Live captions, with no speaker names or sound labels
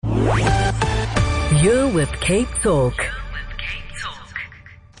You're with Cape Talk.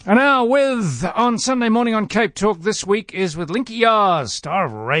 And now on Sunday morning on Cape Talk this week is with Linky Yars, star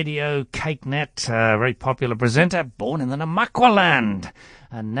of radio, CakeNet, very popular presenter, born in the Namakwaland,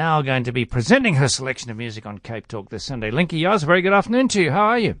 and now going to be presenting her selection of music on Cape Talk this Sunday. Linky Yars, a very good afternoon to you. How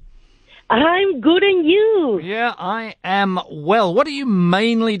are you? I'm good, and you? Yeah, I am well. What are you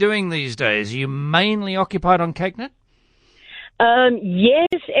mainly doing these days? Are you mainly occupied on CakeNet? Yes,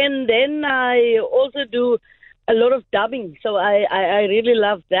 and then I also do a lot of dubbing, so I really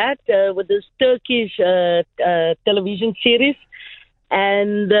love that with this Turkish television series,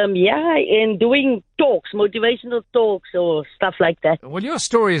 and and doing talks, motivational talks or stuff like that. Well, your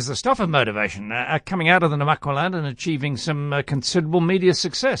story is the stuff of motivation, coming out of the Namakwaland and achieving some considerable media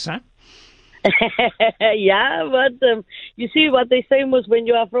success, huh? Yeah, but you see what they say was when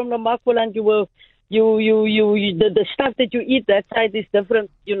you are from Namakwaland, the stuff that you eat that side is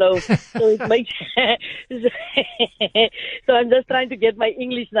different, so it makes, so I'm just trying to get my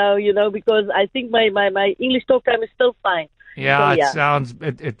English now, because I think my English talk time is still fine. Yeah, so,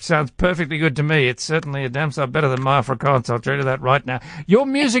 it sounds perfectly good to me. It's certainly a damn sight better than my Afrikaans, I'll tell you that right now. Your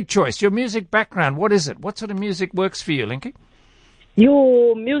music choice, your music background, what is it? What sort of music works for you, Linky?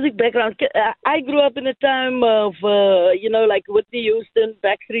 Your music background. I grew up in a time of, like Whitney Houston,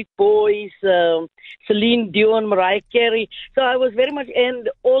 Backstreet Boys, Celine Dion, Mariah Carey. So I was very much, and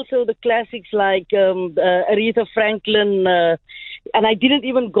also the classics like Aretha Franklin, and I didn't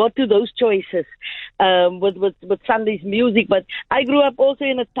even go to those choices with Sunday's music. But I grew up also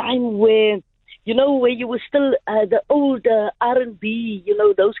in a time where, where you were still the old R&B,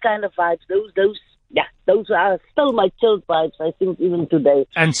 those kind of vibes, those are still my chilled vibes, I think, even today.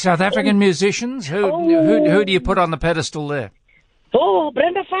 And South African musicians? Who do you put on the pedestal there? Oh,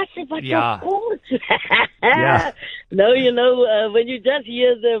 Brenda Fassie, but yeah. Of course. Yeah. No, when you just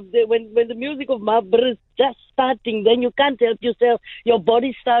hear when the music of Mabra is just starting, then you can't help yourself. Your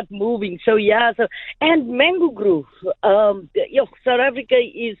body starts moving. So, and Mango Groove. South Africa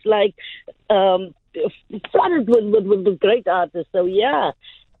is like flooded with great artists. So, yeah.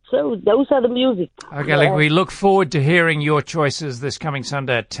 So those are the music. Okay, Link, we look forward to hearing your choices this coming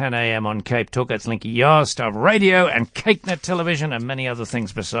Sunday at 10 a.m. on Cape Talk. That's Linky Yars, star of radio and CakeNet television and many other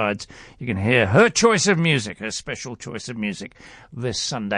things besides. You can hear her choice of music, her special choice of music this Sunday.